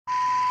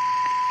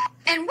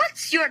And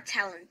what's your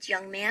talent,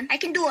 young man? I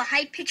can do a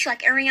high pitch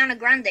like Ariana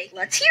Grande.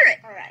 Let's hear it.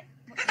 All right.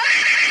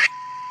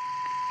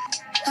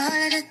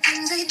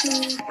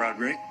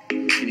 Broderick,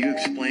 can you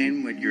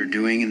explain what you're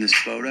doing in this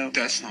photo?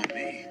 That's not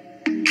me.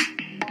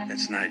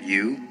 That's not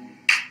you?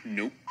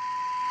 Nope.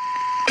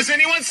 Has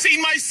anyone seen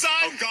my son?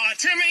 Oh, God.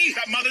 Timmy!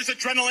 That mother's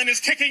adrenaline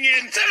is kicking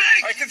in.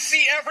 Timmy! I can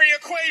see every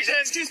equation.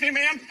 Excuse me,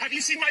 ma'am. Have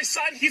you seen my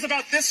son? He's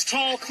about this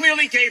tall,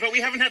 clearly gay, but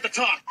we haven't had the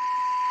talk.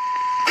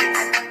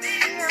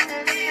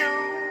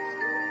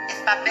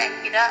 If I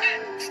back it up,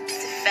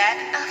 is it fat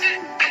enough?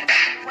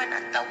 When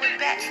I throw it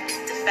back,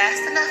 is it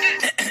fast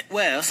enough?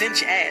 Well,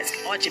 since you ask,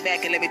 arch your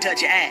back and let me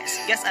touch your ass.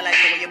 Guess I like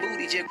the way your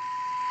booty jig.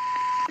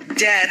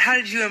 Dad, how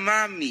did you and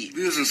Mom meet?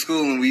 We was in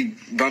school and we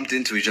bumped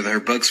into each other. Her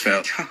bugs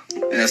fell.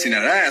 And I seen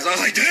that ass. I was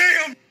like,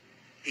 damn!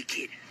 Hey,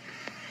 kid.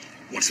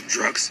 Want some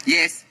drugs?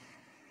 Yes.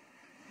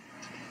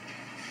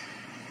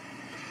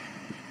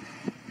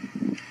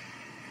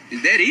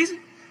 Is that easy?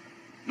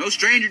 No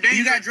stranger danger?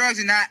 You got drugs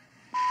or not?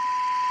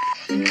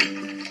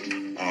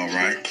 All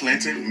right,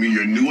 Clinton, me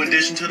your new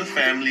addition to the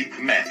family,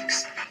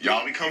 Max.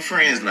 Y'all become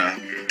friends now.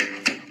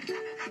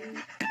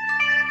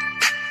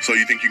 So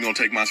you think you're gonna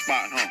take my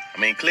spot, huh? I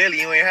mean, clearly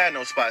you ain't had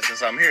no spot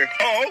since I'm here.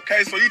 Oh,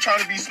 okay, so you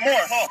trying to be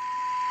smart, huh?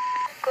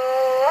 Go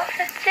off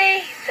the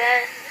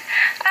season.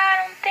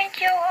 I don't think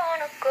you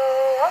wanna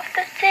go off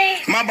the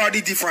season. My body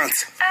different.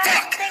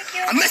 Fuck!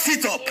 I messed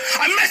it up.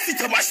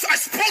 I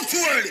spoke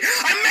too early.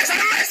 I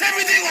messed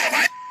everything up.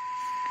 Why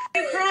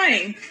are you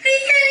crying? Because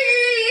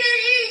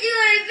you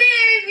want to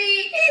marry me.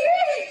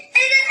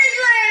 And that's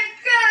why I'm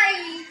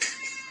crying.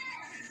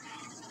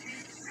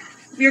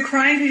 You're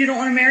crying because you don't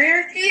want to marry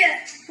her? Yeah.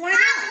 Why not?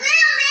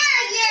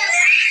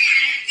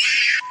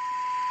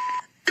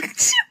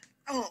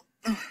 Oh,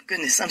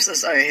 goodness, I'm so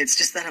sorry. It's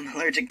just that I'm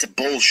allergic to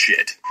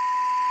Bullshit.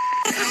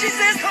 So she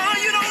says, oh,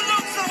 you don't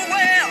look so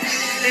well.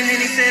 And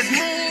then he says,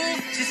 move.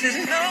 She says,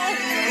 no.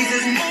 He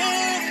says,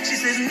 move. She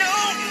says, no.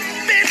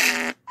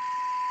 Bitch.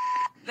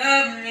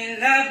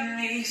 Love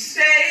me,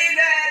 say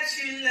that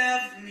you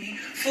love me.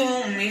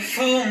 Fool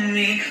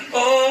me.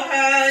 Oh,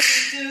 how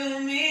you do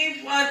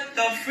me. What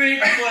the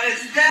freak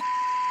was that?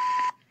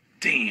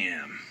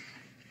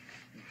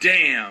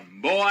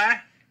 Damn,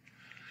 boy.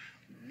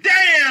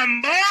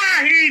 Damn,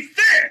 boy, he's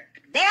thick.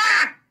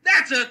 Boy,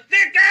 that's a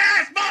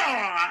thick-ass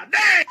boy.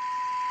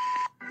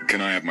 Damn.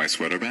 Can I have my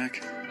sweater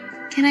back?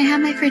 Can I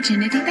have my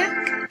virginity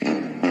back?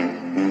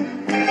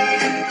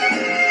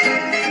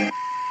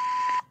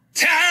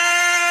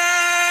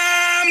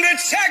 Time to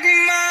check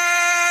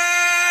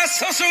my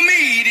social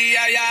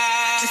media,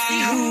 yeah. To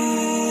see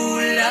who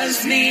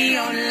loves me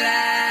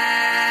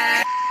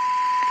online.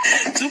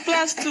 2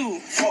 plus 2.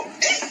 4.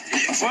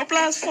 4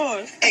 plus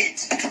 4.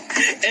 8.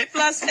 8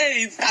 plus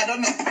 8. I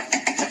don't know.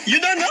 You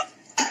don't know?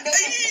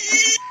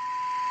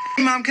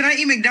 Mom, can I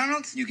eat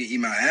McDonald's? You can eat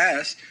my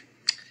ass.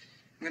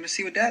 I'm gonna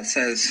see what Dad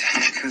says.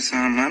 Because,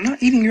 I'm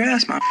not eating your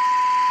ass, Mom.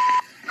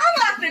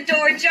 Unlock the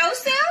door,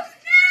 Joseph. No.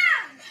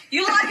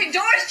 You locking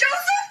doors,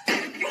 Joseph?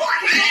 You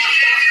locking doors,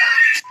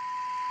 Joseph?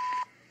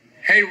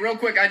 Hey, real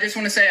quick, I just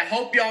want to say I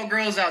hope y'all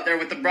girls out there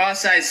with the bra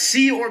size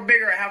C or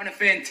bigger are having a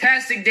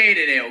fantastic day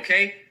today,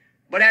 okay?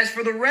 But as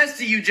for the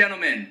rest of you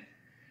gentlemen,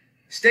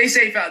 stay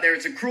safe out there.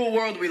 It's a cruel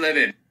world we live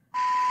in.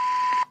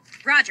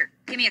 Roger,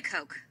 give me a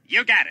Coke.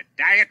 You got it.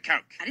 Diet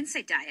Coke. I didn't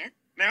say diet.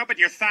 No, but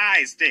your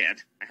thighs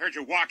did. I heard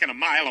you walking a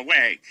mile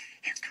away.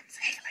 Here comes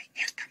Haley.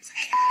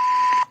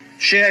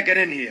 Cher, get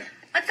in here.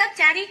 What's up,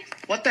 Daddy?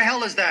 What the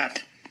hell is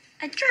that?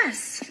 A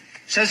dress.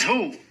 Says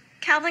who?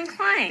 Calvin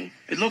Klein.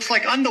 It looks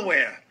like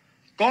underwear.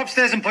 Go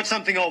upstairs and put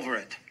something over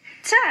it.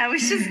 I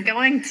was just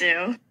going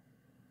to.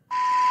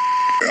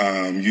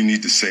 You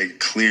need to say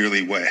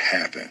clearly what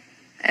happened.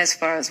 As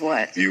far as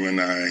what? You and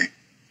I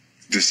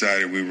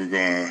decided we were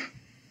going to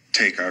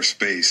take our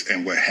space,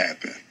 and what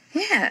happened.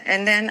 Yeah,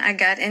 and then I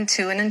got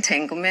into an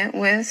entanglement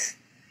with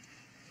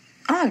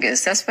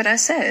August. That's what I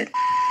said.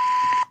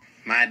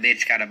 My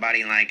bitch got a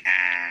body like,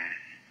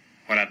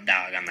 what up,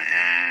 dog, on the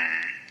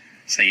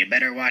So you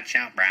better watch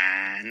out,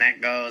 brah. And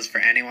that goes for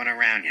anyone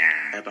around ya.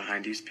 Guy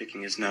behind you's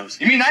picking his nose.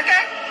 You mean that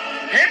guy?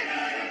 Him?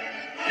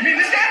 You mean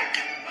this guy?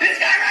 This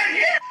guy right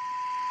here?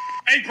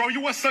 Hey, bro,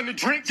 you want something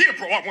to drink? Yeah,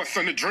 bro, I want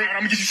something to drink. I'm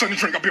gonna get you something to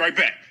drink. I'll be right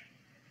back.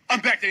 I'm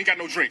back. They ain't got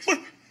no drinks.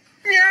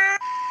 Yeah.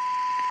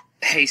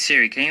 Hey,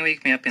 Siri, can you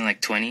wake me up in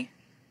like 20?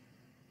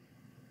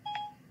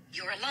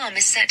 Your alarm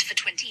is set for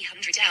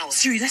 2000 hours.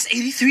 Siri, that's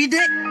 83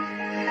 days.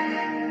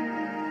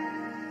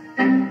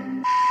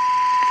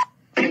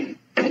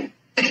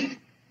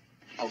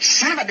 Oh,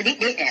 son of a gun.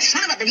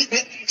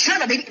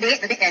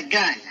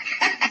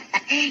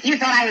 You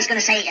thought I was going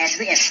to say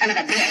son of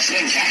a bitch,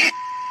 didn't you?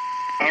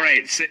 All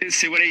right,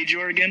 say what age you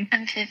are again?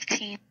 I'm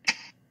 15.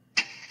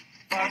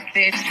 Fuck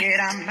this shit,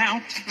 I'm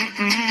out.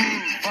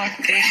 Fuck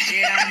this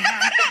shit, I'm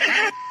out.